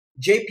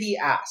JP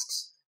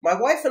asks, my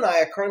wife and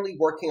I are currently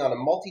working on a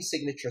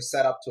multi-signature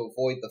setup to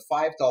avoid the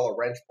 $5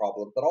 wrench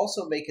problem, but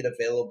also make it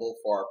available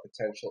for our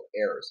potential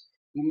heirs.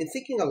 We've been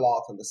thinking a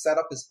lot, and the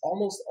setup is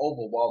almost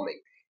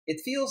overwhelming.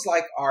 It feels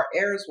like our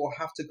heirs will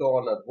have to go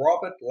on a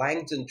Robert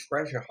Langdon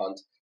treasure hunt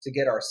to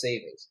get our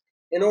savings,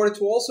 in order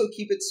to also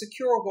keep it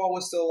secure while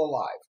we're still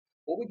alive.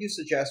 What would you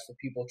suggest for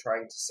people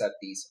trying to set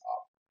these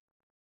up?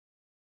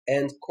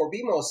 And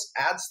Corbimos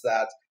adds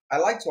that, I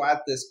like to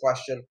add this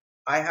question.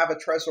 I have a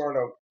Trezor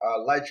and a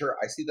Ledger.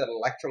 I see that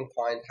Electrum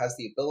client has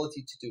the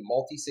ability to do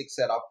multi-sig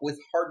setup with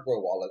hardware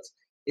wallets.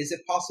 Is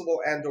it possible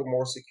and or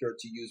more secure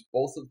to use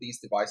both of these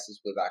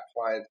devices with that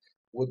client?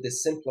 Would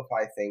this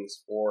simplify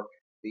things for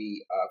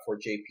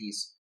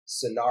JP's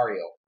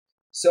scenario?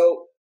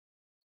 So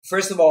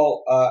first of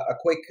all, a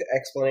quick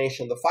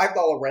explanation. The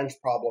 $5 wrench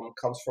problem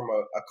comes from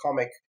a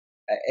comic,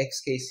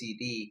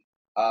 XKCD,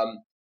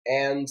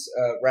 and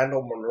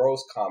Randall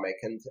Munroe's comic.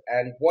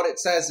 And what it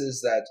says is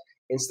that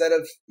instead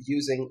of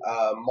using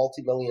a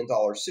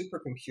multi-million-dollar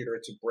supercomputer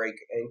to break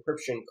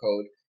encryption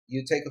code,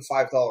 you take a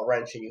 $5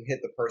 wrench and you hit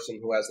the person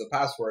who has the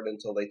password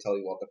until they tell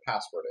you what the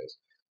password is.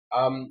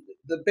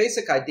 The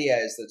basic idea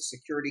is that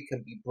security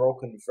can be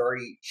broken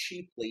very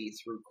cheaply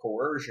through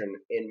coercion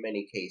in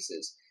many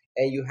cases,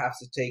 and you have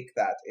to take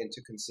that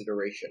into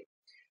consideration.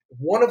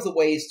 One of the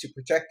ways to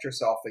protect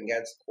yourself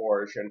against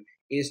coercion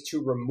is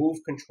to remove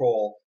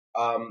control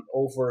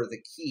over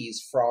the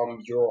keys from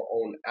your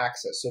own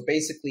access. So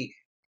basically,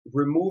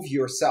 remove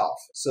yourself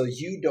so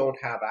you don't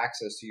have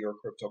access to your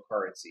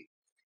cryptocurrency.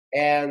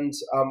 And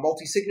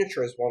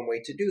multi-signature is one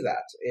way to do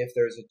that if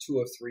there's a 2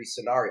 of 3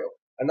 scenario.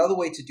 Another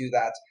way to do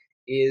that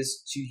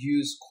is to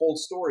use cold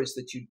storage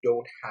that you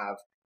don't have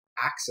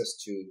access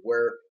to,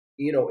 where,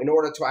 you know, in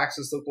order to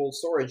access the cold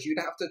storage, you'd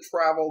have to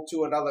travel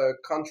to another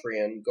country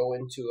and go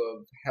into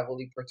a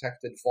heavily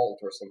protected vault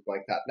or something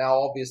like that. Now,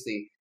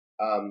 obviously,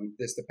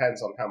 this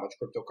depends on how much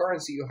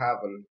cryptocurrency you have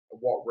and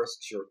what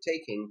risks you're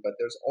taking, but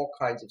there's all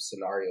kinds of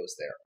scenarios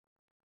there.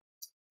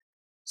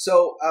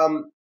 So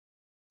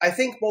I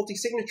think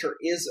multi-signature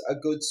is a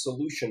good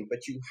solution,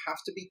 but you have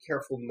to be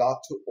careful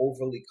not to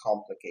overly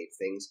complicate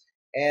things.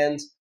 And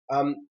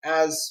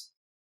as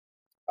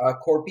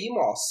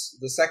Corbimos,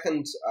 the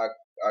second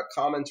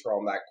commenter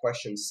on that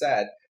question,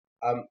 said,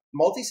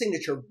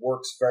 multi-signature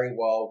works very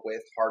well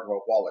with hardware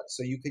wallets.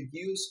 So you could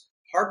use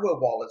hardware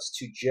wallets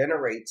to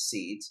generate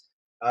seeds.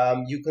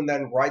 You can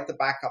then write the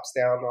backups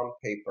down on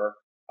paper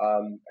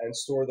and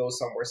store those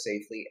somewhere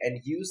safely,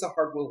 and use the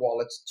hardware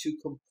wallets to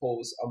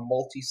compose a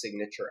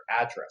multi-signature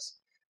address.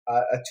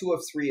 A 2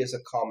 of 3 is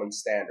a common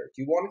standard.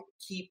 You want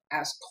to keep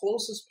as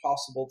close as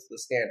possible to the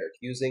standard,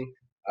 using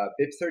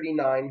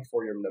BIP39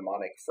 for your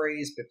mnemonic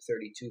phrase,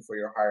 BIP32 for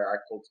your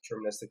hierarchical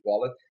deterministic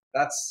wallet.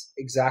 That's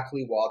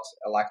exactly what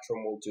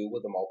Electrum will do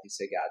with a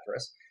multi-sig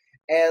address.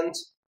 And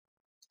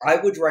I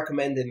would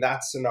recommend in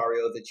that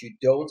scenario that you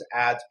don't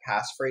add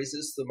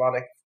passphrases to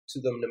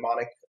the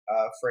mnemonic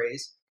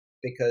phrase,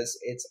 because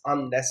it's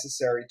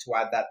unnecessary to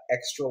add that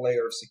extra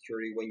layer of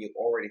security when you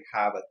already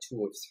have a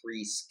 2 of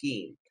 3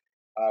 scheme.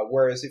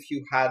 Whereas if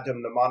you had a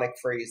mnemonic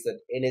phrase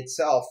that in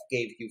itself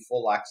gave you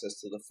full access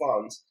to the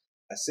funds,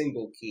 a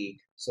single key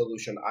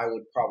solution, I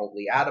would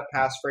probably add a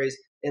passphrase.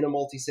 In a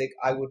multisig,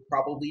 I would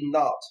probably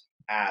not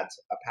add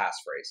a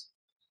passphrase.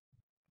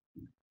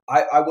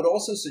 I would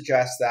also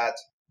suggest that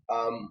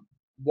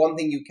one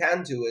thing you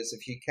can do is,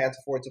 if you can't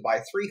afford to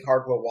buy 3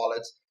 hardware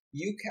wallets,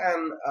 you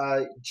can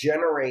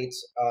generate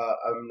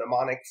a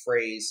mnemonic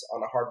phrase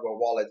on a hardware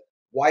wallet,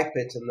 wipe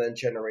it, and then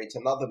generate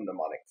another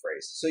mnemonic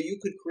phrase. So you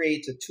could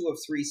create a 2 of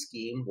 3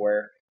 scheme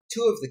where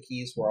 2 of the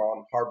keys were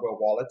on hardware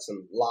wallets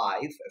and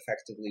live,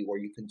 effectively, where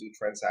you can do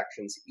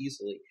transactions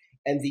easily.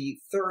 And the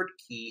third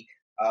key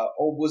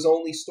was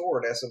only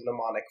stored as a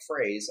mnemonic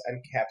phrase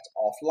and kept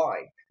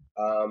offline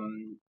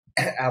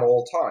at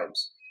all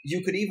times.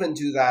 You could even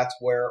do that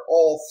where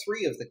all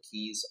 3 of the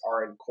keys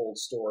are in cold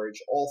storage.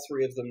 All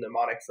 3 of the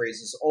mnemonic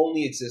phrases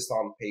only exist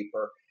on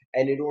paper.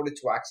 And in order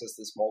to access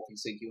this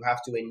multisig, you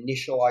have to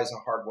initialize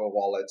a hardware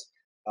wallet,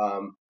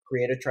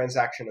 create a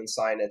transaction and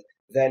sign it,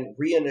 then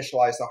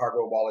reinitialize the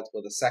hardware wallet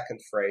with a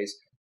second phrase,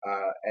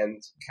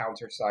 and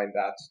countersign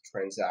that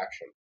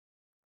transaction.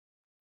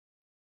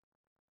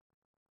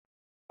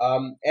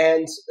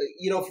 And,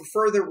 for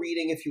further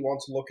reading, if you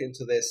want to look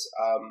into this,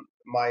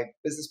 my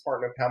business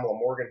partner, Pamela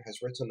Morgan, has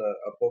written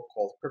a book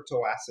called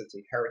Crypto Asset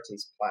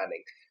Inheritance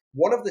Planning.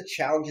 One of the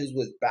challenges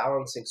with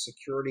balancing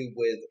security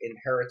with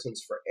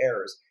inheritance for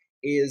heirs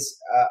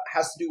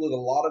has to do with a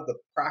lot of the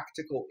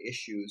practical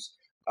issues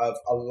of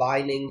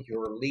aligning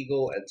your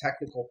legal and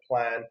technical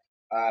plan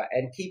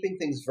and keeping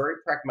things very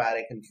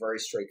pragmatic and very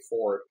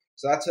straightforward.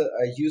 So that's a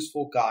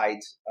useful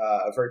guide,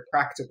 a very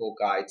practical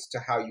guide to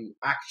how you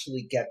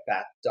actually get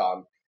that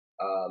done,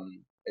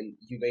 and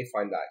you may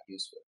find that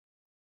useful.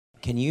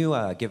 Can you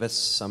give us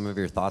some of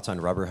your thoughts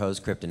on rubber hose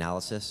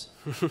cryptanalysis?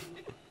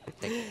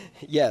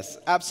 Yes,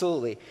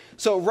 absolutely.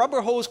 So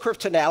rubber hose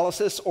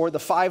cryptanalysis, or the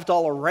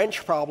 $5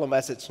 wrench problem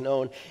as it's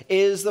known,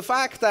 is the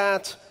fact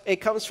that it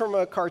comes from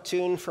a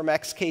cartoon from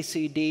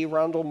XKCD,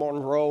 Randall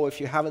Monroe.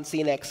 If you haven't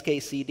seen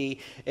XKCD,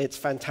 it's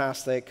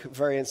fantastic,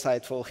 very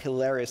insightful,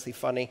 hilariously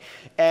funny.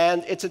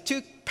 And it's a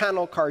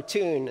two-panel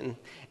cartoon.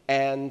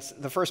 And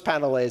the first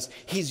panel is,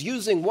 he's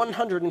using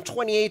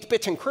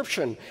 128-bit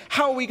encryption.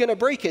 How are we going to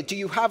break it? Do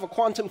you have a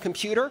quantum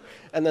computer?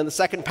 And then the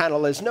second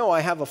panel is, no,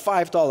 I have a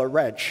 $5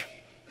 wrench.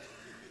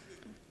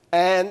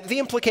 And the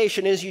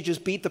implication is you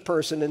just beat the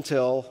person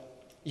until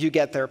you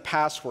get their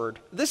password.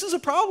 This is a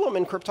problem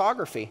in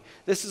cryptography.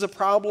 This is a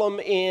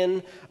problem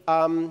in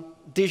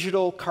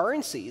digital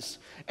currencies.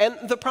 And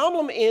the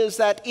problem is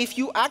that if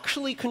you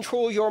actually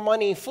control your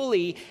money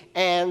fully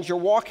and you're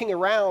walking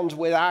around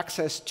with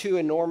access to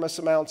enormous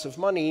amounts of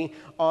money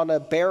on a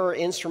bearer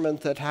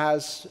instrument that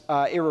has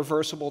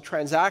irreversible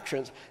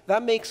transactions,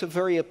 that makes a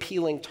very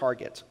appealing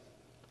target.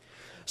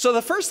 So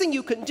the first thing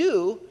you can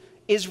do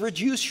is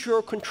reduce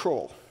your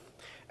control.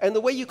 And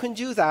the way you can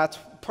do that,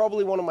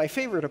 probably one of my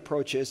favorite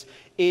approaches,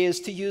 is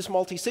to use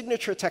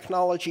multi-signature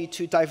technology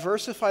to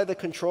diversify the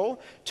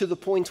control to the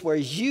point where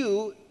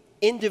you,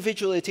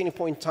 individually at any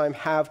point in time,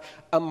 have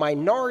a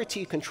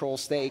minority control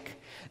stake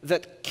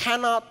that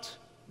cannot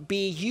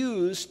be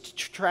used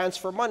to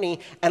transfer money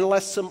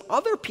unless some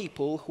other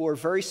people who are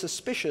very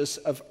suspicious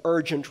of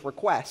urgent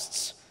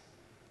requests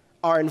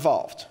are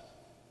involved.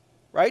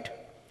 Right?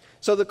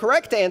 So the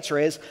correct answer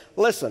is,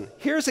 listen,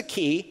 here's a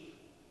key.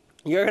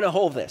 You're going to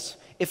hold this.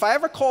 If I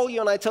ever call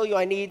you and I tell you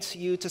I need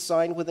you to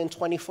sign within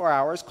 24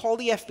 hours, call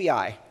the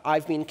FBI.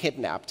 I've been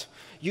kidnapped.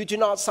 You do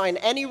not sign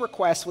any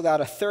requests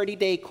without a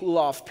 30-day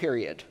cool-off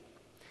period.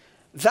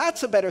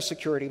 That's a better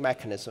security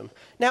mechanism.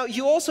 Now,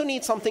 you also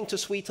need something to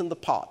sweeten the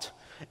pot.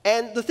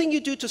 And the thing you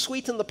do to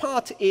sweeten the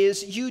pot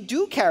is you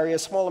do carry a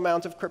small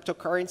amount of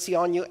cryptocurrency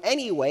on you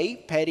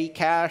anyway, petty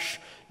cash,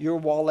 your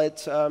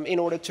wallet, in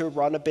order to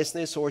run a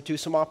business or do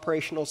some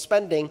operational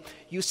spending.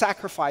 You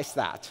sacrifice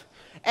that.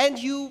 And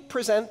you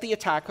present the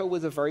attacker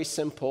with a very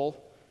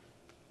simple,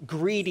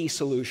 greedy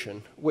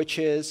solution, which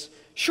is,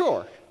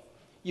 sure,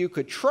 you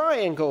could try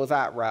and go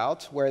that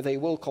route where they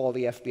will call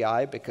the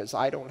FBI because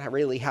I don't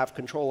really have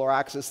control or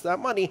access to that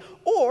money,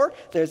 or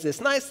there's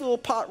this nice little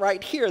pot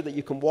right here that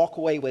you can walk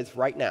away with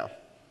right now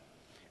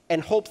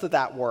and hope that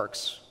that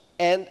works.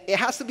 And it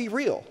has to be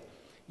real.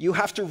 You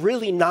have to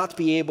really not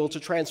be able to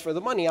transfer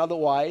the money,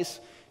 otherwise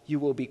you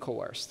will be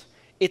coerced.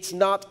 It's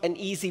not an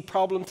easy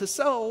problem to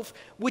solve,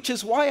 which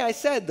is why I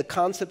said the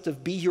concept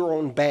of be your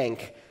own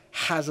bank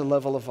has a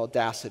level of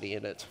audacity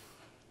in it.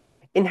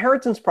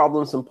 Inheritance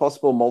problems and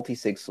possible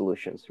multi-sig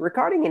solutions.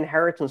 Regarding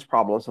inheritance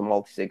problems and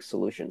multi-sig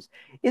solutions,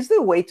 is there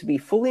a way to be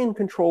fully in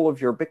control of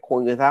your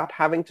Bitcoin without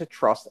having to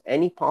trust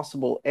any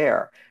possible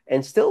heir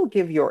and still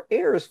give your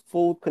heirs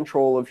full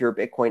control of your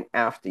Bitcoin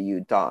after you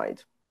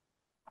died?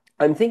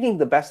 I'm thinking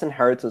the best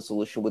inheritance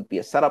solution would be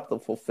a setup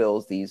that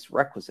fulfills these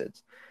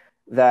requisites,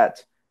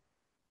 that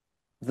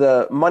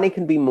the money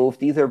can be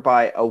moved either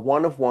by a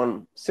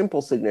one-of-one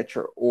simple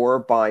signature or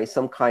by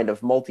some kind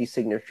of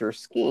multi-signature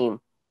scheme.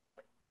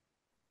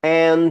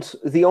 And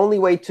the only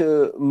way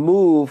to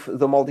move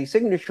the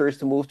multi-signature is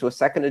to move to a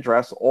second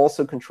address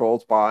also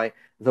controlled by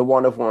the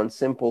one-of-one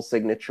simple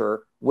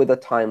signature with a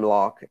time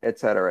lock, et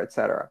cetera, et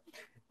cetera.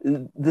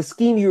 The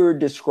scheme you're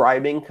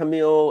describing,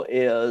 Camille,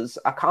 is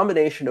a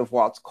combination of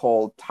what's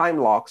called time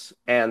locks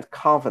and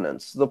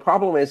covenants. The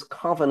problem is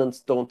covenants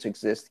don't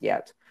exist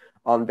yet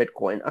on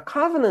Bitcoin. A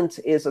covenant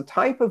is a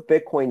type of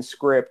Bitcoin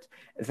script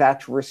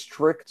that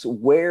restricts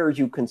where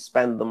you can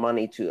spend the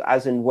money to,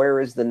 as in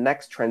where is the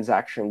next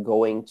transaction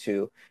going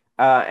to.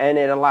 And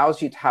it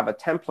allows you to have a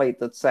template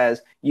that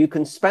says you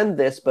can spend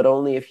this, but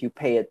only if you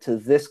pay it to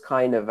this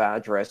kind of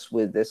address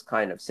with this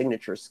kind of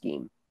signature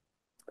scheme.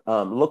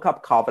 Look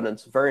up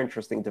covenants, very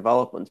interesting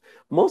development,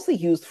 mostly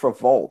used for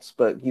vaults,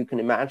 but you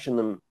can imagine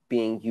them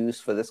being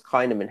used for this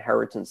kind of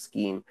inheritance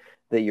scheme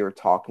that you're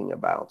talking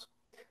about.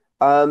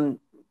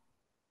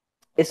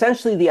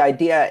 Essentially, the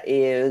idea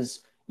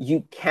is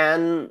you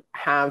can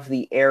have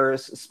the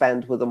heirs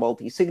spend with a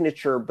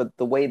multi-signature, but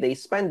the way they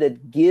spend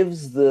it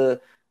gives the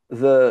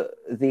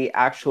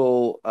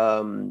actual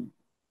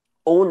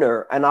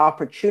owner an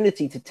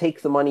opportunity to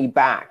take the money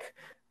back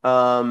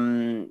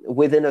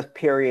within a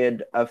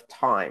period of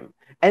time.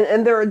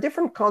 And there are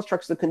different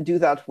constructs that can do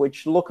that,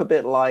 which look a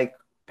bit like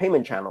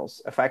payment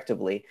channels,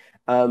 effectively,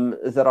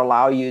 that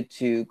allow you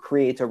to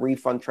create a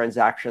refund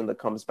transaction that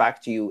comes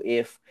back to you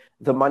if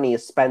the money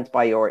is spent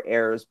by your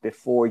heirs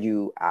before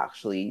you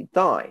actually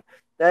die.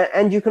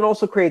 And you can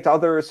also create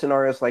other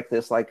scenarios like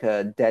this, like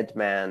a dead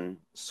man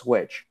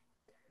switch.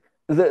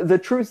 The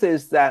truth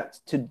is that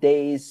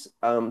today's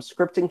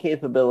scripting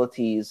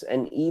capabilities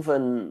and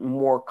even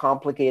more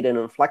complicated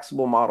and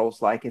flexible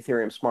models like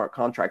Ethereum smart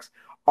contracts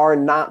are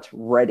not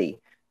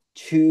ready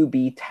to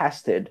be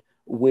tested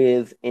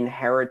with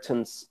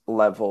inheritance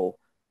level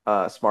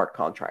smart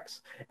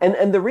contracts.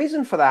 And the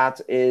reason for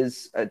that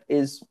is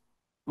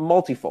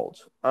multifold.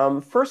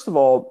 First of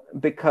all,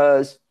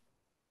 because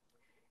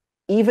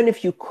even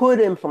if you could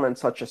implement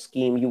such a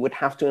scheme, you would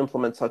have to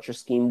implement such a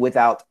scheme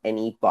without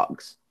any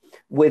bugs,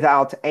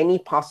 without any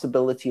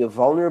possibility of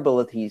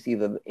vulnerabilities,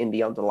 either in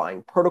the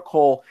underlying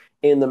protocol,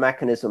 in the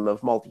mechanism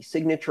of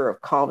multi-signature,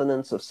 of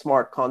covenants, of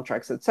smart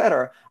contracts,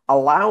 etc.,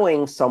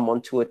 allowing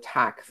someone to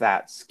attack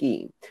that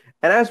scheme.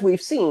 And as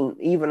we've seen,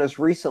 even as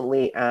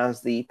recently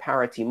as the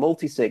parity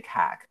multisig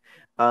hack,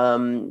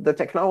 the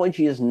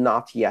technology is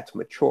not yet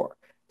mature.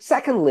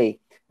 Secondly,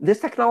 this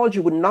technology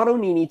would not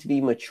only need to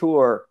be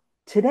mature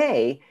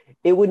today,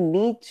 it would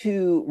need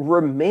to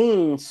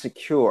remain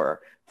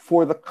secure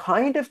for the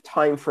kind of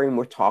time frame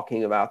we're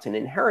talking about in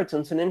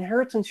inheritance. In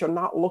inheritance, you're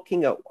not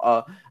looking at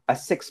a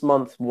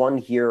 6-month,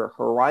 1-year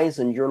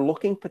horizon. You're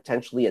looking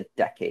potentially at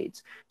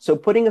decades. So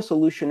putting a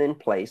solution in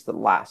place that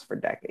lasts for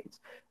decades.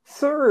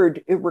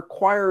 Third, it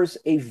requires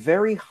a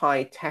very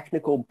high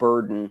technical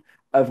burden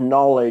of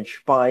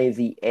knowledge by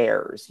the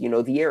heirs.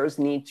 The heirs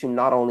need to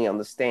not only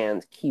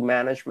understand key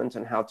management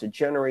and how to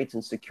generate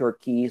and secure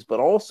keys, but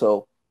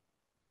also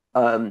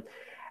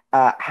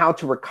how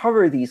to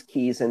recover these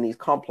keys and these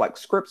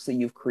complex scripts that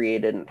you've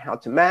created, and how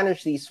to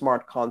manage these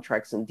smart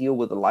contracts and deal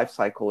with the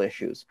lifecycle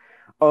issues,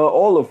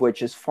 all of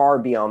which is far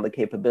beyond the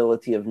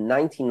capability of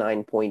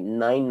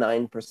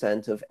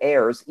 99.99% of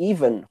heirs,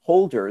 even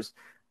holders,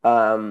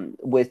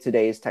 with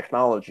today's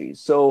technology.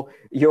 So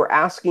you're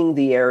asking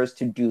the heirs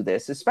to do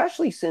this,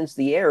 especially since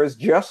the heirs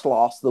just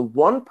lost the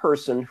one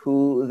person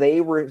who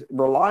they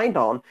relied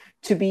on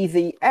to be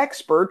the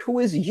expert, who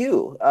is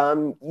you.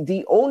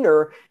 The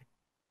owner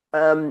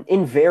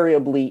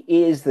invariably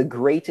is the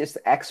greatest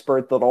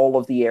expert that all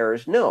of the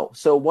heirs know.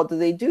 So what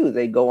do?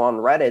 They go on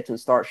Reddit and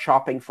start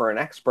shopping for an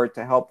expert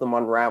to help them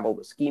unravel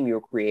the scheme you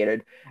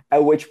created,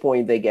 at which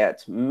point they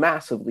get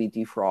massively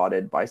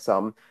defrauded by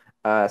some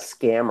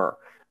scammer.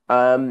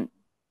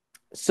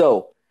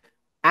 So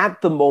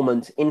at the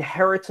moment,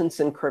 inheritance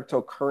in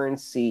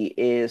cryptocurrency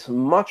is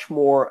much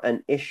more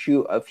an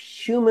issue of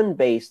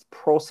human-based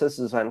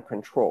processes and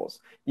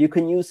controls. You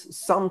can use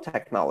some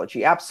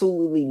technology,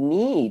 absolutely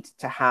need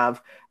to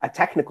have a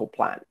technical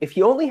plan. If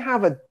you only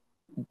have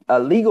a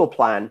legal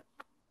plan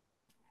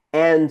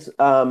and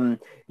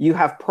you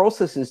have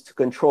processes to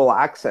control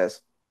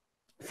access,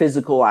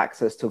 physical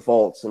access to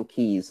vaults and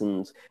keys,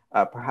 and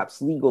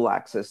perhaps legal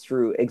access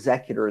through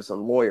executors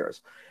and lawyers,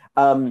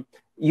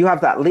 you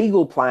have that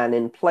legal plan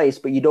in place,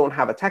 but you don't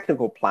have a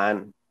technical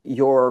plan,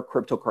 your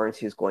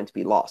cryptocurrency is going to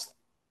be lost.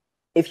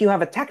 If you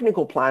have a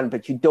technical plan,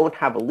 but you don't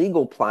have a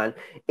legal plan,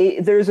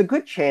 there's a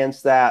good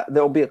chance that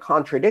there'll be a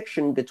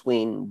contradiction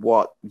between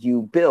what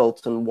you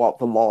built and what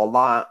the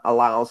law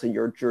allows in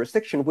your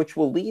jurisdiction, which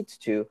will lead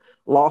to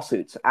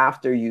lawsuits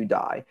after you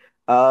die,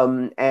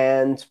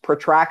 and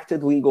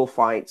protracted legal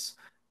fights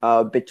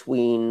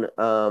between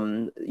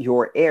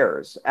your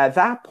heirs. At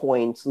that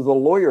point, the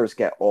lawyers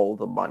get all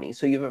the money.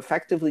 So you've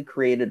effectively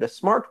created a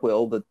smart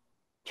will that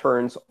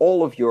turns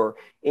all of your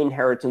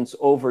inheritance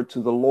over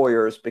to the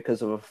lawyers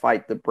because of a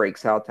fight that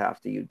breaks out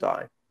after you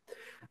die.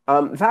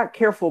 That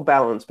careful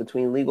balance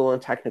between legal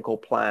and technical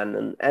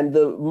plan and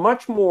the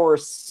much more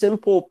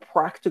simple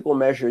practical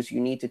measures you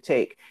need to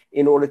take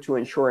in order to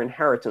ensure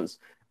inheritance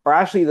are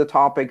actually the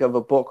topic of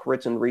a book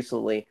written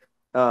recently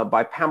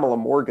by Pamela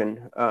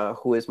Morgan,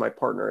 who is my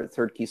partner at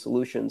Third Key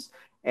Solutions.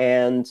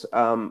 And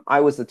I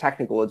was the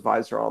technical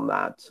advisor on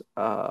that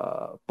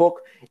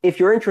book. If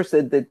you're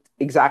interested, that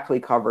exactly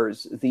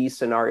covers these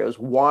scenarios,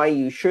 why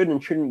you should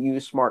and shouldn't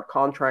use smart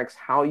contracts,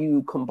 how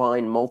you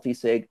combine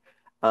multi-sig,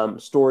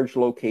 storage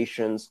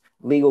locations,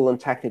 legal and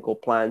technical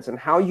plans, and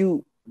how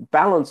you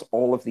balance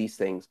all of these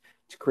things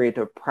to create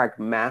a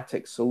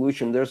pragmatic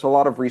solution. There's a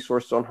lot of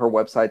resources on her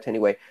website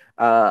anyway.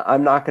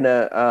 I'm not going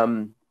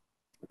to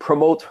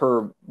promote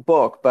her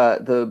book,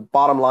 but the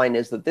bottom line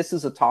is that this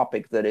is a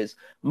topic that is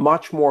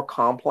much more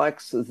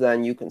complex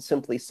than you can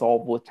simply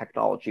solve with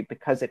technology,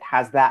 because it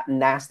has that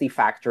nasty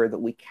factor that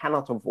we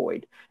cannot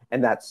avoid,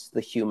 and that's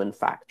the human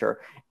factor.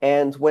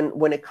 And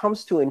when it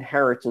comes to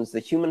inheritance, the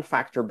human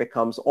factor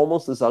becomes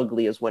almost as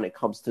ugly as when it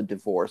comes to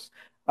divorce.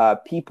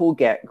 People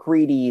get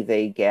greedy,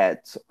 they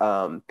get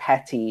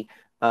petty,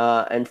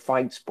 and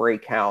fights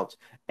break out,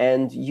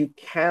 and you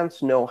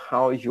can't know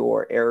how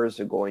your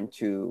heirs are going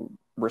to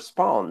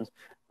respond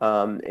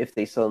if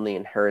they suddenly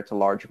inherit a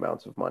large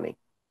amount of money.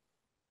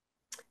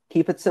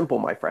 Keep it simple,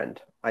 my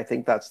friend. I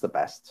think that's the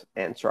best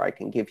answer I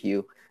can give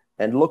you,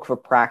 and look for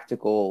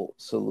practical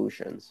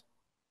solutions.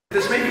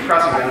 This may be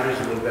crossing boundaries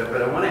a little bit,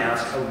 but I want to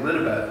ask a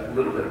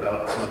little bit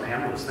about some of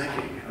Pamela's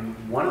thinking.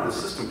 One of the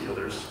system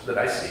killers that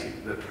I see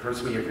that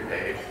hurts me every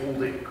day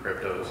holding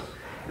cryptos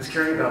is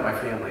caring about my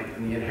family,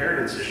 and the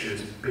inheritance issue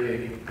is a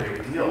big,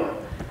 big deal.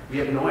 We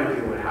have no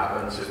idea what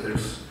happens if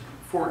there's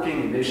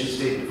forking,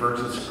 nation-state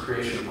divergence, and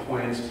creation of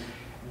coins.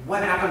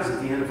 What happens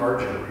at the end of our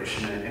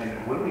generation,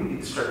 and when we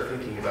need to start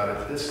thinking about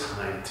it this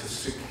time to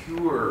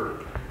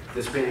secure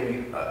this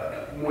being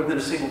more than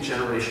a single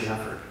generation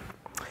effort?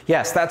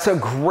 Yes, that's a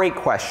great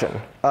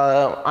question.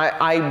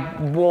 I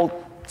won't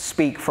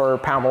speak for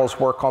Pamela's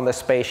work on this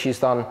space. She's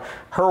done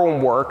her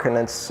own work, and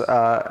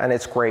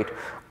it's great.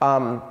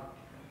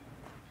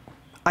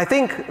 I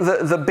think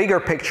the bigger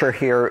picture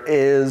here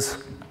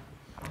is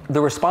the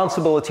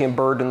responsibility and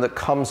burden that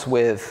comes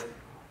with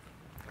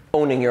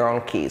owning your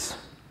own keys.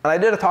 And I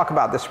did a talk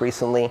about this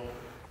recently.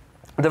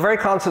 The very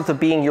concept of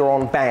being your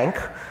own bank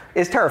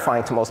is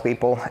terrifying to most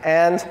people.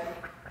 And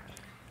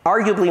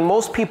arguably,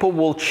 most people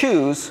will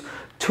choose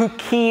to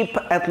keep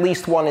at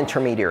least one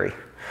intermediary.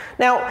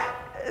 Now,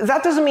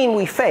 that doesn't mean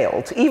we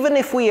failed. Even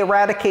if we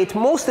eradicate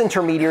most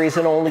intermediaries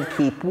and only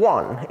keep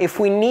one, if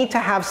we need to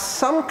have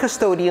some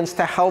custodians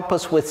to help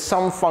us with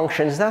some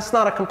functions, that's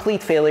not a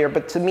complete failure,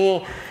 but to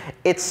me,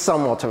 it's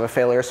somewhat of a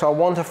failure. So I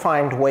want to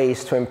find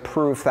ways to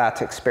improve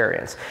that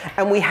experience.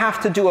 And we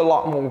have to do a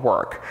lot more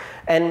work.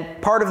 And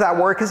part of that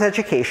work is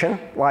education,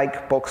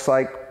 like books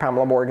like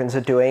Pamela Morgan's are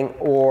doing,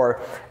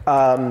 or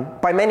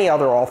by many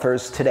other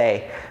authors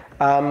today.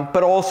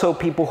 But also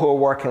people who are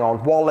working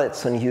on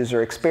wallets and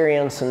user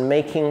experience and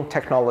making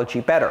technology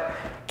better.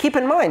 Keep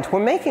in mind, we're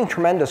making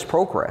tremendous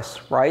progress,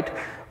 right?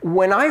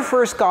 When I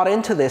first got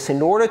into this,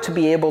 in order to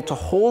be able to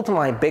hold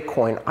my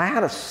Bitcoin, I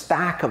had a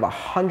stack of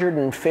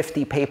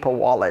 150 paper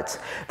wallets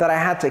that I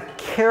had to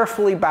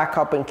carefully back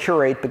up and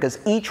curate because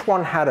each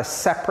one had a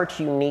separate,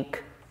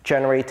 unique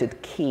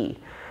generated key.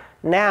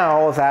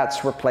 Now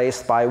that's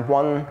replaced by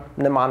one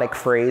mnemonic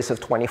phrase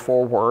of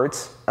 24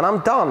 words, and I'm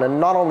done. And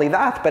not only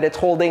that, but it's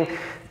holding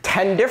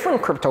 10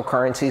 different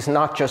cryptocurrencies,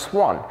 not just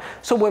one.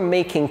 So we're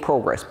making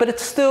progress, but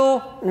it's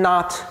still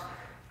not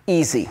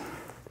easy.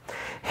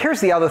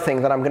 Here's the other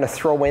thing that I'm going to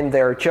throw in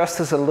there just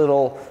as a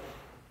little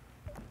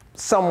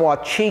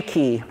somewhat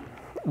cheeky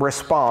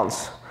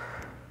response.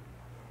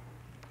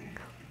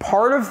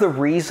 Part of the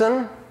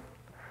reason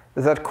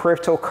that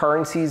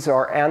cryptocurrencies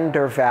are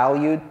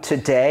undervalued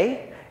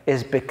today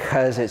is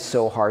because it's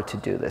so hard to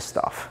do this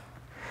stuff.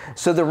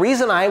 So the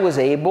reason I was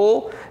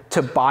able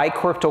to buy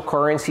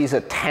cryptocurrencies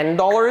at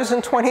 $10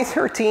 in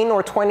 2013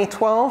 or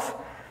 2012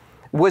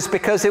 was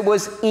because it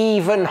was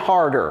even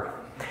harder.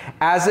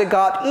 As it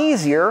got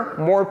easier,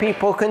 more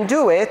people can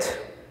do it,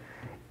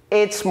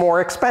 it's more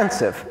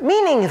expensive.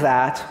 Meaning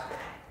that,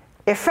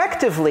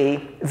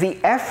 effectively, the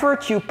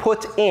effort you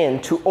put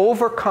in to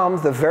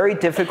overcome the very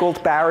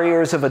difficult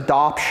barriers of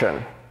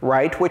adoption,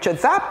 right, which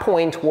at that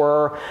point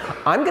were,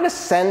 I'm going to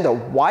send a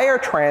wire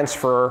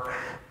transfer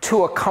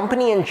to a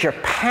company in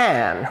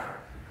Japan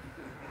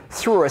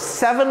through a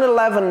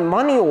 7-Eleven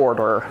money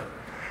order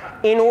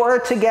in order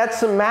to get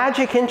some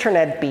magic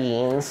internet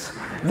beans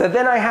that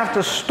then I have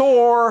to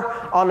store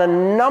on a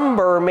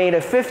number made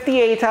of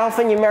 58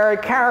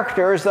 alphanumeric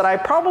characters that I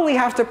probably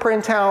have to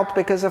print out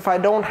because if I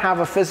don't have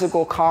a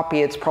physical copy,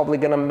 it's probably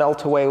going to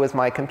melt away with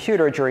my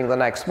computer during the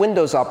next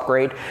Windows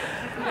upgrade.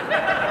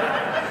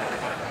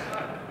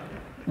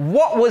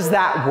 What was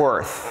that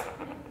worth?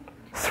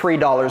 $3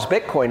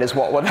 Bitcoin is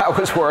what that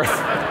was worth.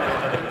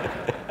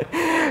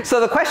 So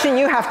the question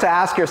you have to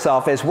ask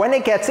yourself is, when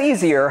it gets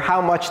easier,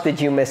 how much did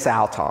you miss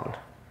out on?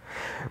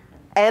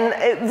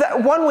 And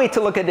one way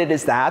to look at it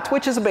is that,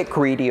 which is a bit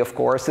greedy, of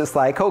course, is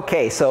like,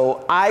 OK,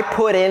 so I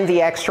put in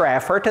the extra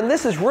effort, and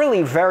this is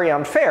really very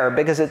unfair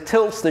because it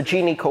tilts the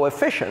Gini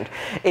coefficient.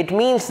 It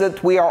means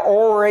that we are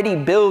already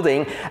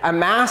building a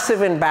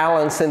massive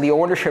imbalance in the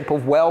ownership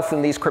of wealth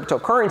in these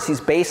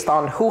cryptocurrencies based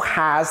on who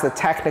has the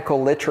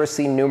technical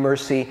literacy,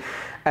 numeracy,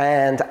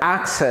 and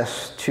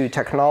access to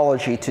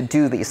technology to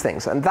do these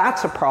things. And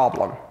that's a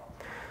problem.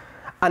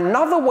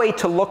 Another way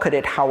to look at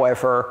it,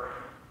 however,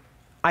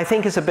 I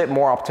think is a bit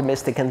more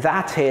optimistic, and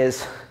that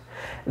is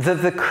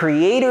that the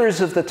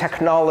creators of the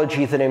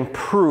technology that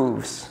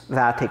improves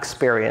that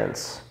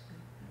experience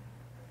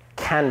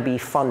can be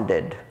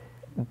funded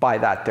by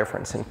that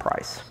difference in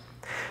price.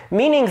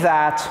 Meaning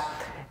that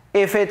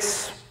if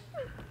it's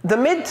the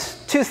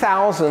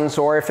mid-2000s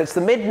or if it's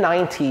the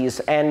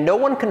mid-90s and no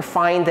one can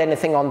find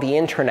anything on the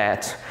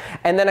internet,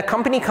 and then a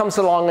company comes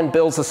along and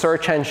builds a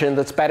search engine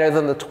that's better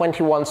than the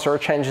 21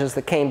 search engines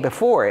that came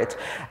before it,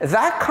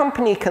 that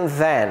company can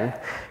then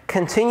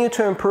continue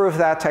to improve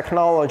that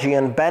technology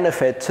and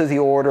benefit to the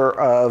order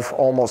of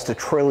almost $1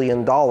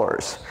 trillion.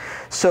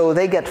 So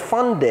they get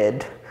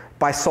funded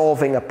by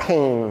solving a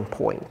pain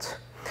point.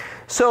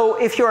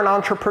 So if you're an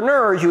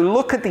entrepreneur, you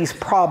look at these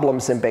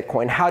problems in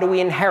Bitcoin. How do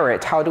we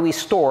inherit? How do we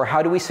store?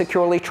 How do we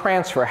securely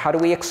transfer? How do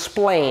we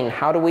explain?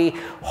 How do we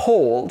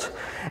hold?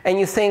 And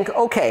you think,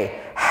 OK,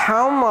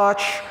 how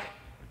much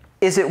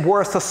is it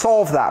worth to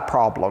solve that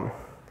problem?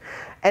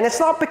 And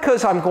it's not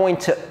because I'm going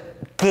to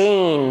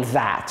gain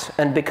that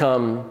and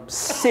become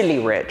silly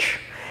rich.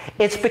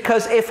 It's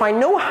because if I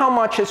know how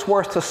much it's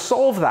worth to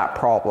solve that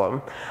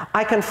problem,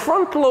 I can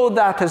front load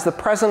that as the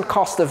present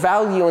cost of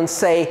value and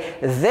say,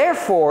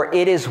 therefore,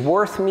 it is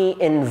worth me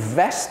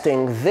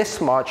investing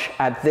this much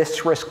at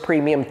this risk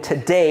premium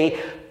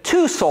today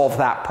to solve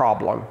that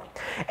problem.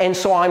 And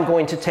so I'm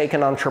going to take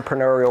an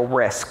entrepreneurial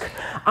risk.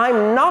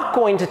 I'm not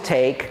going to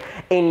take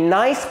a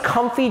nice,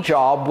 comfy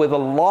job with a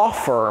law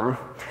firm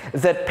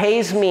that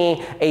pays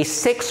me a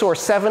 6- or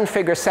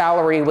 7-figure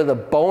salary with a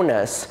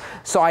bonus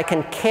so I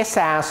can kiss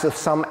ass with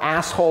some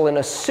asshole in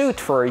a suit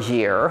for a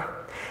year.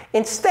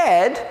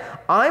 Instead,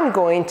 I'm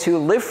going to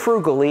live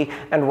frugally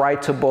and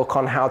write a book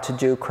on how to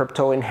do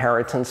crypto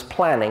inheritance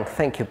planning.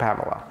 Thank you,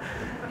 Pamela.